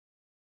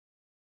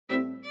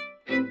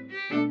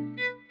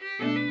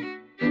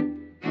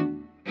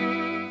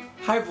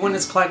Hi everyone,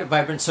 it's Clyde at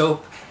Vibrant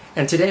Soap,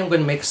 and today I'm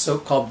going to make a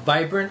soap called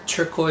Vibrant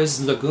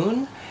Turquoise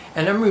Lagoon.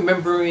 And I'm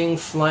remembering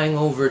flying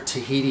over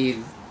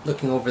Tahiti,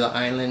 looking over the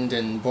island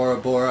in Bora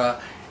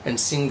Bora, and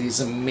seeing these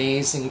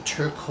amazing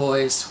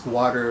turquoise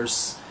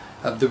waters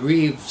of the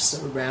reefs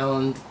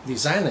around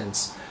these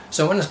islands.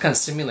 So I want to kind of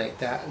simulate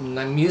that, and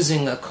I'm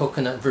using a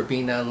coconut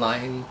verbena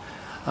lime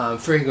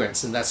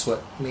fragrance, and that's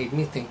what made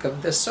me think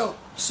of this soap.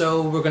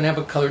 So we're going to have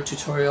a color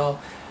tutorial,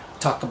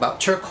 talk about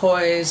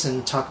turquoise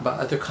and talk about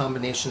other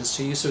combinations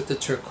to use with the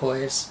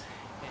turquoise.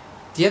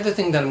 The other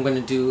thing that I'm going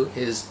to do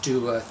is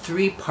do a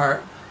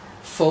 3-part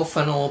full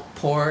funnel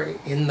pour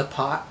in the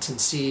pot and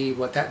see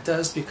what that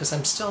does, because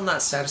I'm still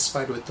not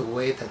satisfied with the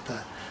way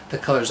that the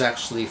color is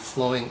actually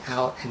flowing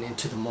out and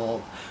into the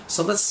mold.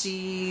 So let's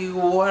see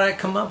what I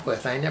come up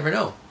with. I never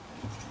know.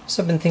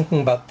 So I've been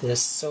thinking about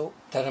this soap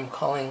that I'm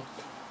calling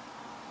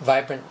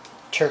Vibrant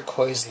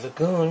Turquoise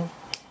Lagoon.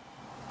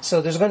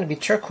 So there's going to be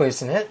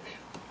turquoise in it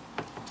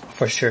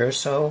for sure,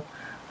 so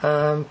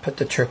put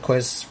the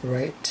turquoise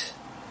right.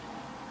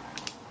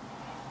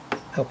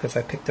 Hope if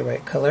I pick the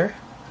right color.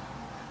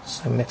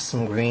 So mix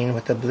some green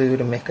with the blue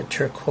to make a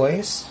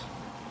turquoise.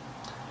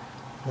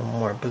 A little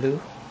more blue.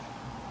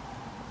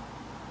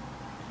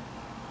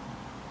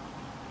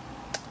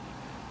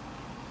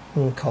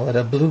 And call it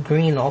a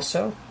blue-green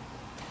also.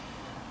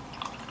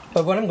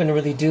 But what I'm going to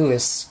really do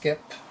is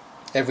skip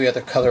every other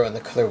color on the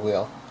color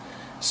wheel.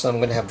 So I'm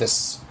going to have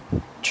this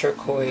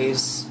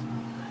turquoise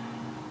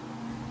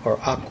or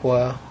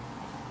aqua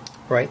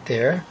right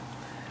there.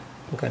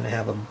 I'm going to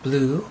have a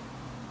blue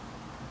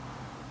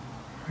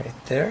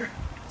right there.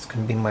 It's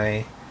going to be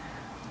my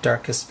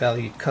darkest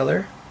valued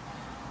color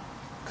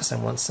because I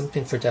want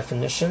something for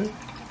definition.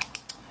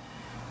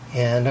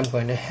 And I'm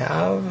going to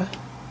have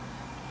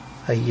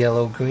a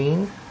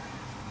yellow-green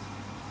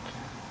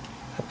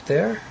up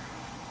there.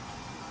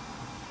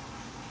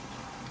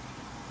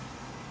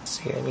 Let's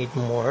see, I need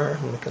more,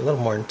 make it a little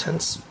more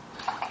intense.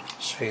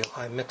 Show you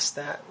how I mix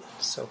that.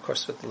 So of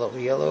course with a little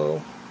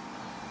yellow,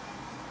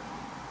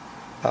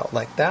 about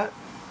like that.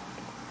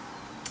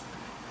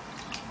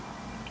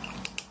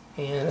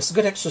 And it's a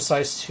good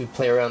exercise to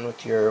play around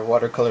with your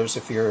watercolors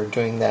if you're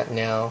doing that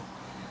now.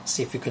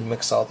 See if you can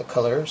mix all the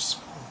colors.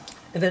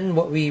 And then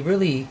what we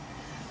really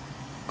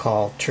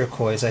call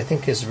turquoise, I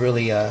think, is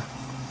really a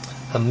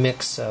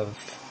mix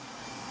of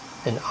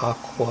an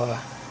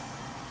aqua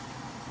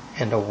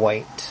and a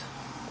white.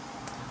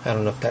 I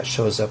don't know if that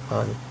shows up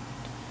on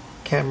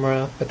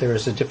camera, but there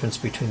is a difference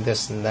between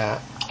this and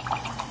that.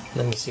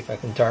 Let me see if I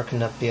can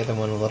darken up the other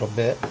one a little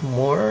bit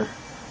more.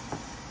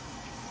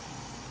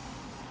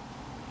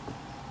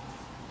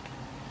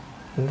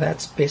 And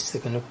that's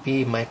basically going to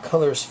be my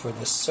colors for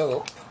the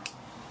soap.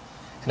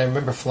 And I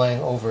remember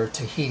flying over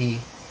Tahiti,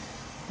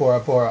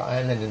 Bora Bora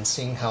Island, and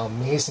seeing how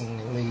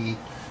amazingly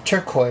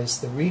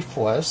turquoise the reef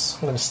was.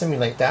 I'm going to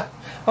simulate that.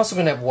 I'm also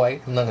going to have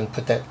white. I'm not going to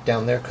put that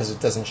down there because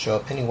it doesn't show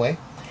up anyway.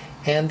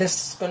 And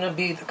this is going to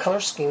be the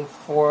color scheme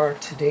for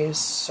today's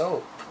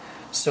soap.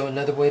 So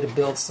another way to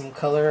build some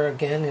color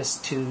again is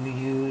to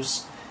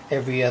use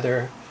every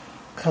other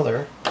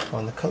color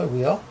on the color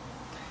wheel.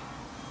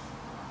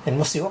 And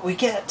we'll see what we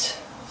get.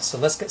 So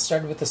let's get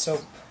started with the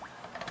soap.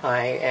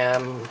 I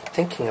am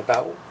thinking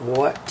about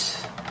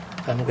what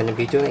I'm going to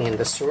be doing in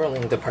the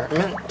swirling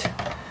department.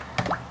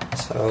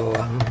 So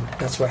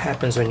that's what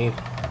happens when you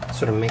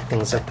sort of make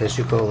things up as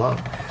you go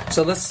along.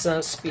 So let's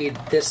speed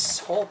this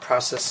whole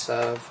process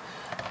of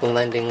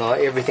blending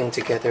everything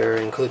together,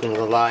 including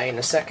the lye, in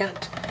a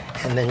second,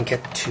 and then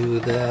get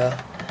to the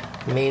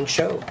main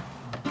show.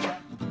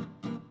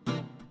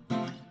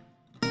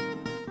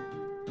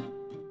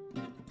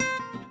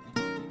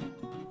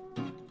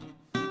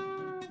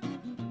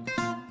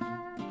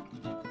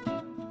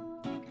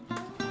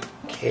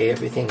 Okay,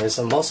 everything is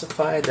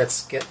emulsified.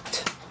 Let's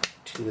get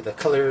to the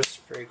colors,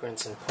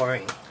 fragrance, and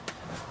pouring.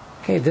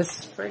 Okay,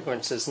 this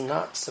fragrance is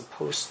not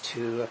supposed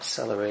to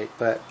accelerate,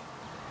 but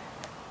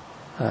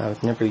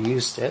I've never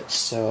used it,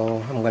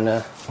 so I'm going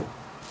to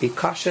be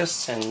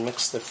cautious and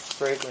mix the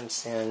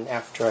fragrance in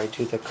after I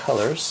do the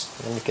colors.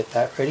 Let me get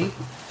that ready.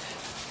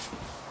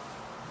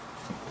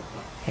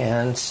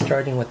 And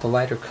starting with the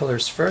lighter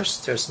colors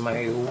first, there's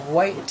my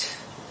white,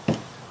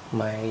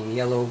 my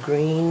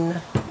yellow-green,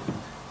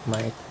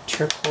 my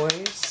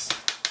turquoise,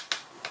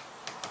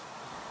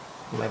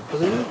 my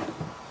blue,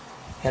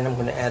 and I'm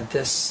going to add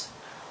this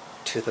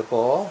to the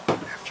bowl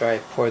after I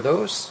pour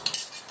those.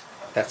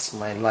 That's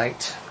my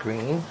light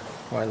green,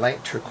 or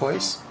light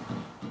turquoise.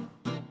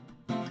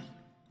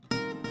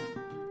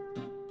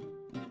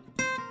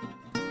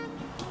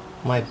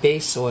 My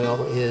base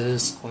oil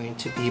is going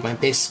to be, my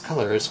base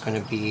color is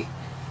going to be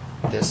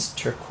this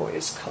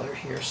turquoise color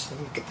here, so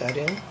let me get that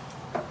in.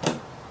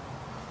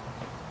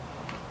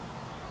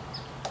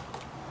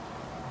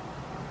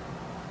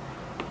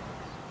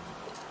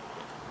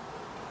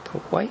 The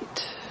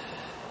white.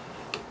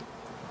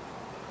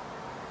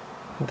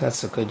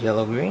 That's a good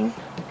yellow-green.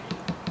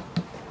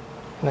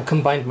 And I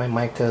combined my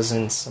micas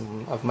and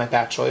some of my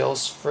batch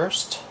oils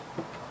first,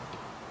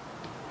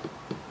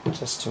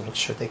 just to make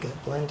sure they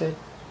get blended.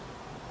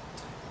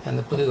 And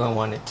the blue, I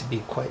want it to be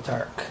quite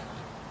dark.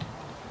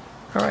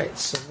 Alright,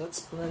 so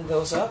let's blend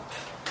those up.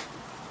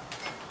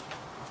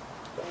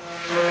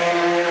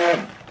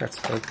 That's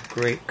a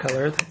great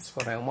color, that's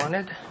what I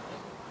wanted.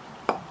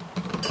 I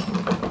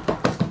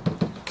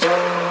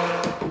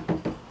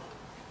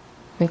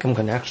think I'm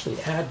going to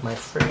actually add my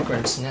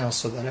fragrance now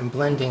so that I'm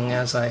blending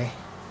as I...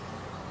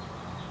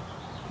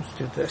 Let's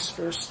do this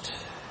first.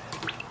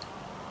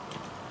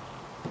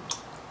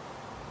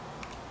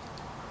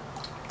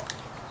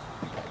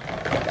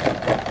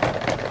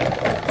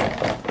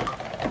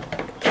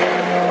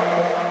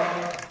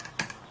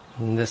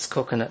 And this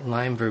coconut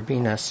lime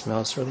verbena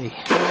smells really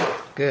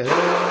good.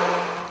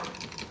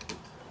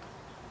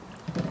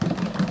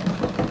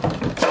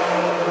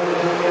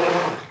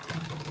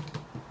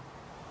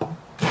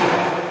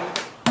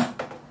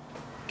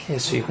 Okay,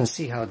 so you can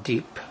see how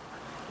deep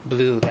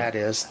blue that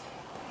is.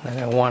 And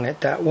I want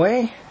it that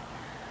way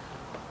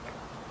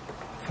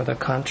for the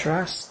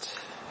contrast.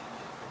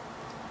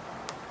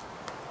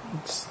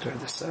 Let's stir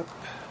this up.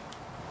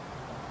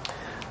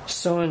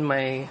 So in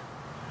my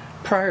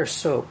prior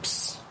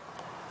soaps,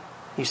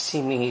 you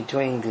see me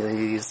doing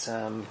these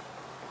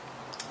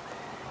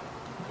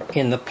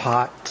in the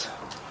pot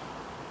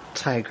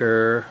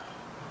tiger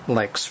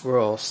like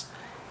swirls,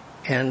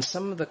 and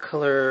some of the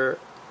color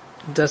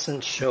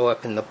doesn't show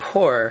up in the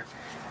pour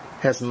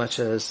as much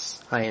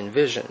as I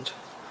envisioned.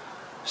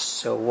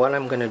 So what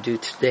I'm going to do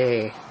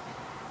today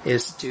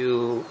is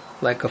do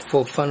like a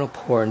full funnel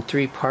pour in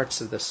 3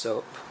 parts of the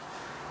soap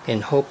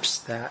in hopes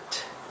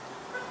that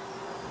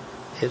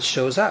it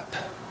shows up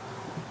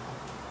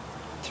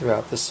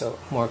throughout the soap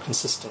more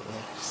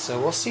consistently. So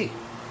we'll see.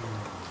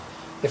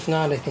 If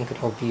not, I think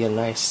it'll be a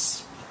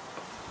nice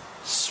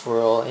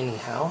swirl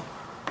anyhow.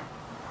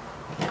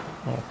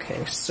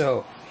 Okay,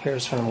 so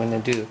here's what I'm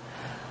going to do.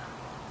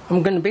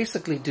 I'm going to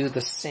basically do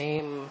the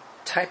same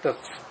type of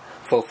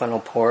full funnel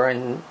pour,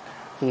 and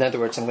in other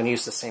words, I'm going to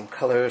use the same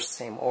colors,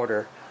 same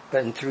order,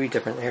 but in 3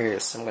 different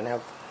areas. So I'm going to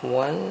have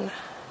 1,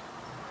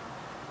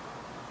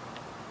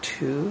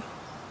 2,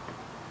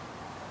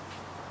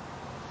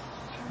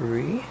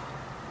 3.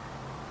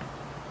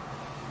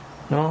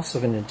 I'm also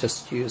going to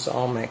just use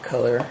all my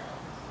color.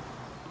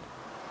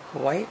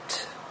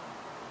 White,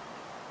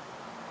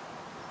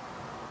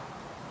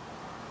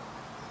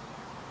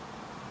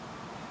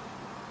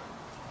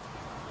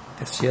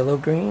 this yellow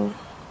green,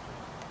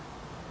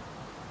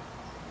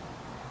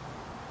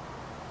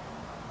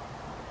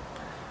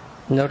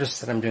 notice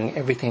that I'm doing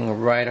everything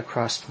right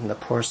across from the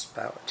pour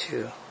spout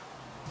too.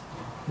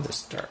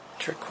 This dark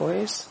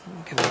turquoise,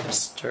 give it a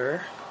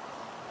stir.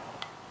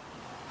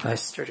 I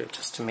stirred it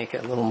just to make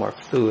it a little more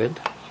fluid.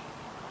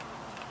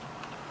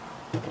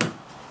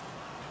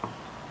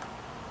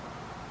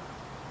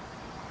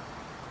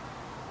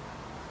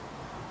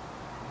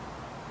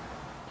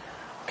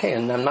 Okay,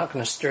 and I'm not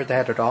going to stir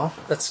that at all.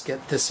 Let's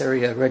get this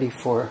area ready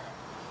for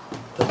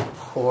the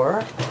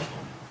pour.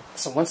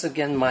 So once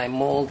again, my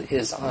mold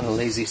is on a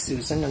Lazy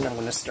Susan, and I'm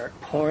going to start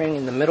pouring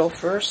in the middle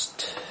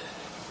first.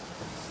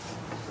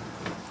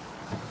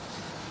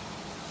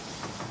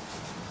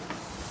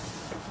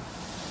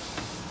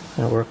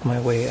 I'm going to work my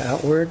way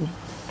outward.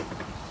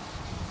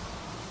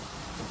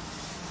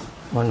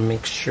 I want to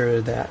make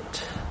sure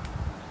that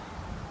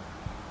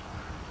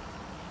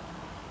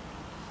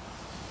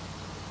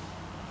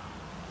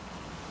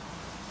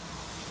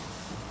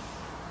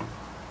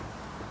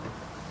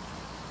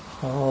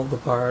all the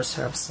bars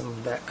have some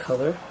of that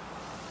color.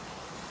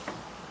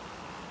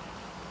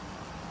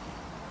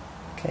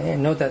 Okay, I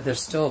know that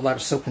there's still a lot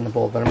of soap in the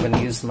bowl, but I'm going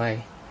to use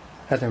my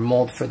other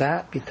mold for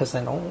that because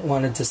I don't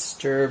want to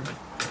disturb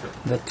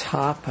the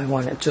top. I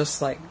want it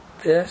just like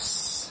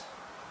this.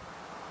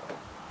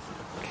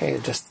 Okay,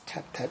 just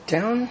tap that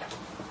down.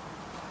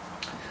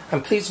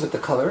 I'm pleased with the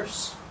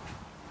colors.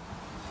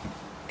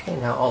 Okay,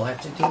 now all I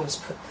have to do is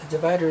put the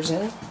dividers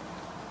in.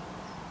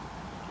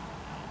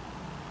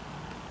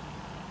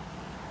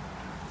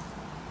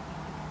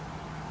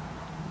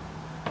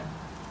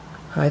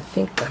 I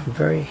think I'm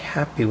very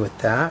happy with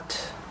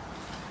that.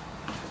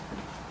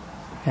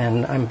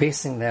 And I'm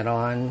basing that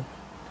on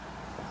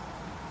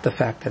the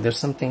fact that there's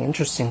something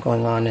interesting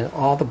going on in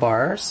all the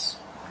bars,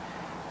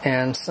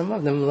 and some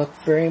of them look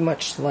very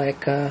much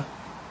like that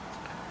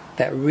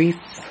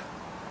reef-like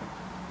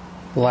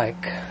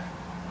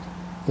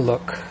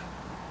look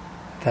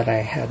that I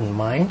had in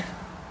mind.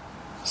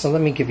 So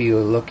let me give you a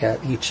look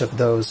at each of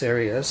those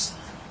areas.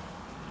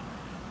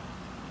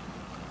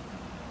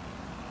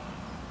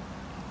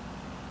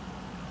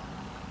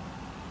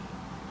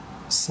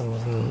 Some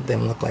of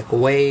them look like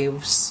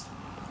waves.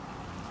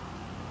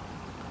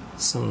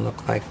 Some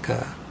look like,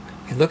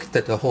 you look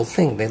at the whole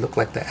thing, they look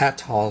like the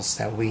atolls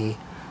that we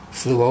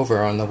flew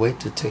over on the way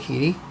to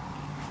Tahiti.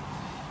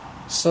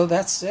 So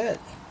that's it.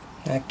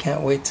 I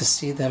can't wait to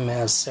see them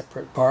as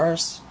separate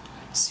bars,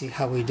 see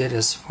how we did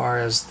as far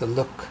as the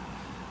look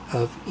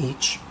of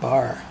each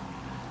bar.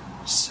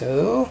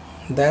 So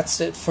that's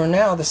it for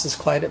now. This is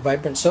Clyde at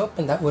Vibrant Soap,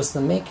 and that was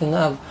the making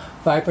of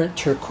Vibrant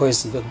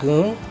Turquoise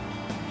Lagoon.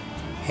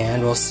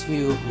 And we'll see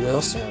you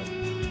real soon.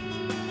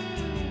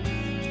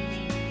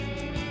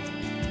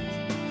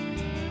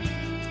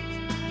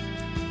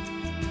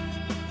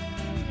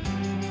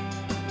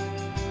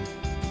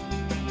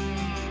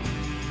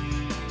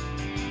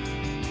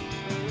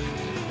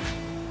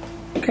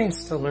 Okay,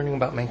 still learning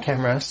about my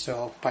camera,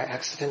 so by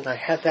accident I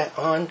had that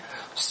on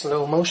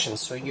slow motion,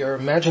 so your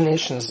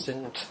imaginations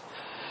didn't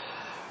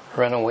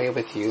run away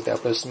with you.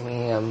 That was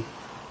me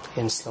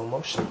in slow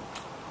motion,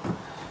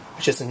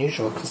 which is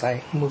unusual because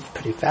I move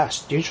pretty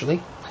fast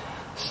usually.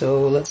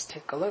 So let's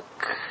take a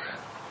look.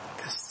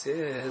 This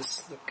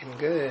is looking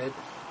good.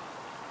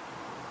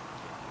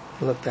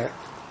 Look at that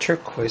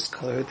turquoise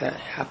color that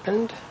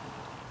happened.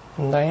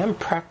 And I am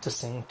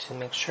practicing to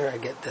make sure I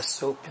get the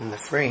soap in the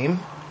frame.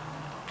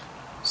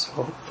 So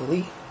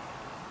hopefully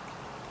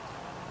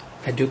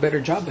I do a better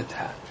job with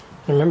that.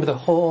 Remember, the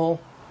whole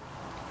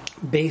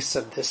base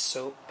of this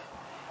soap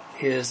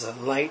is a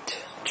light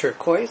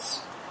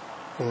turquoise,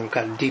 and we've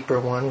got a deeper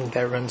one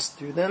that runs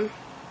through them.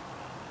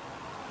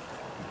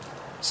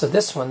 So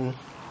this one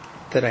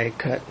that I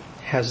cut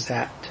has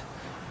that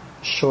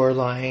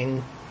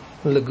shoreline,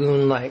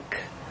 lagoon-like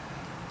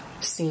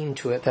scene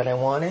to it that I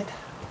wanted.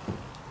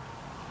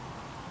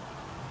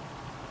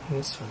 And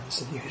this one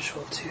is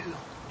unusual too.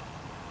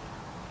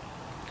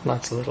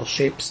 Lots of little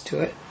shapes to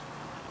it.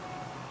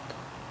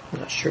 I'm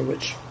not sure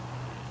which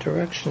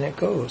direction it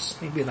goes.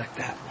 Maybe like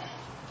that.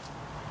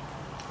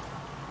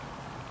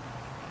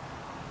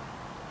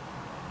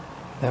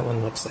 That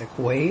one looks like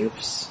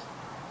waves.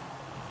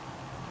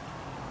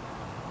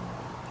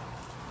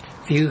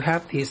 If you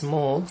have these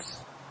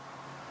molds,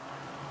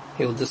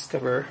 you'll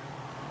discover,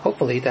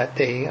 hopefully, that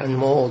they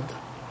unmold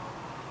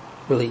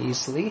really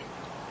easily.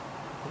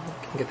 You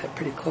can get that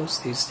pretty close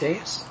these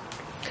days.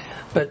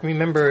 But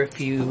remember, if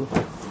you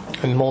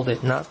mold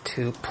it, not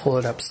to pull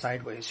it up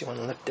sideways. You want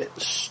to lift it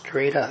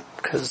straight up,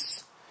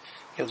 because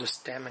you'll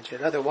just damage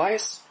it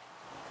otherwise.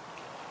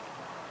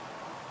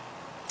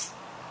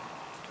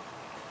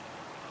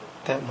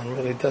 That one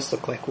really does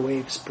look like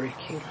waves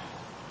breaking.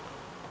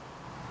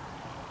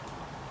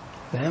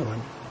 That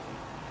one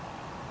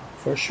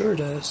for sure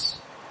does.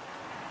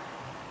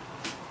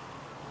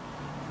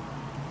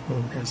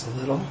 And there's a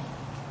little.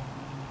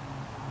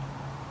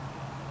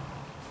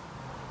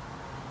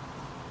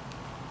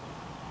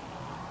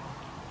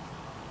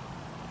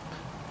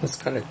 It's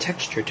got a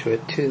texture to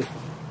it too.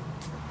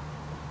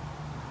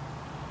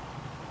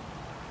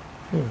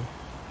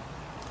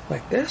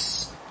 Like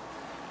this?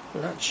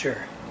 I'm not sure.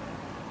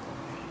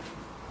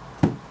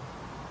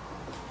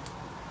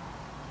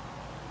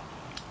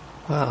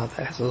 Wow,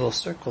 that has a little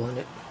circle in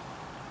it.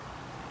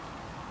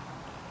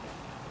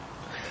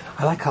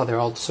 I like how they're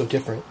all so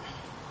different.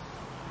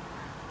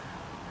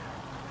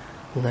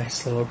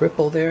 Nice little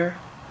ripple there.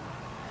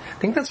 I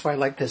think that's why I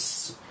like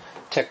this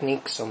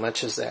technique so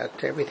much, is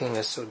that everything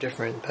is so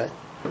different, but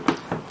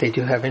they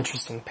do have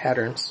interesting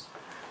patterns.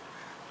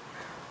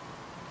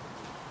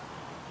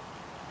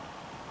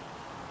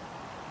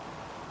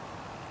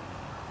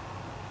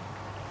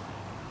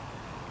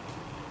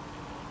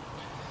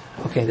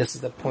 Okay, this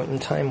is the point in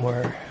time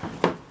where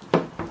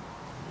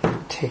I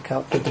take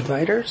out the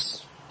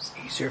dividers. It's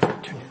easier if I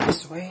turn it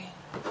this way.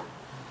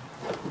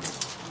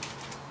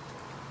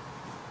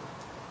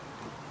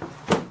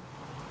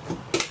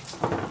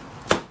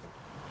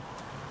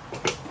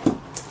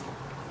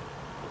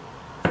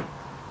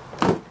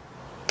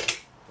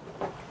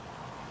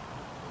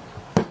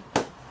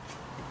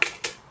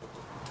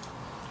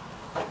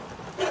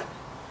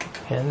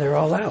 And they're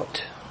all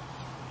out.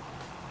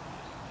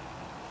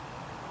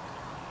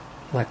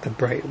 Like the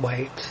bright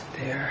white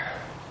there.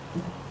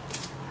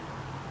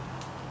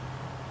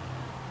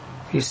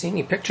 If you see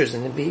any pictures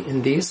in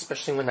these,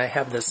 especially when I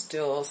have the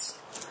stills,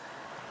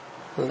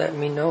 let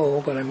me know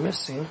what I'm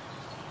missing.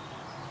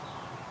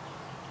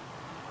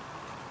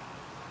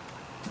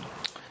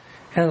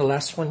 And the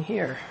last one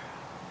here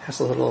has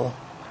a little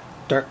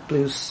dark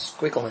blue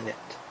squiggle in it.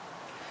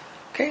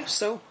 Okay,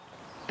 so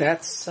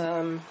that's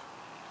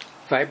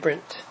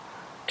Vibrant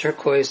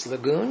Turquoise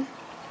Lagoon.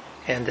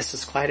 And this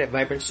is Clyde at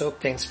Vibrant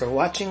Soap. Thanks for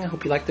watching. I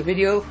hope you liked the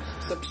video.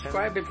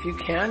 Subscribe if you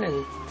can,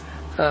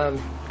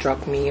 and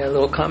drop me a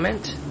little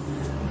comment.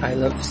 I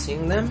love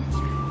seeing them.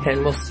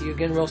 And we'll see you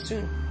again real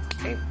soon.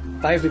 Okay,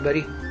 bye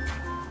everybody.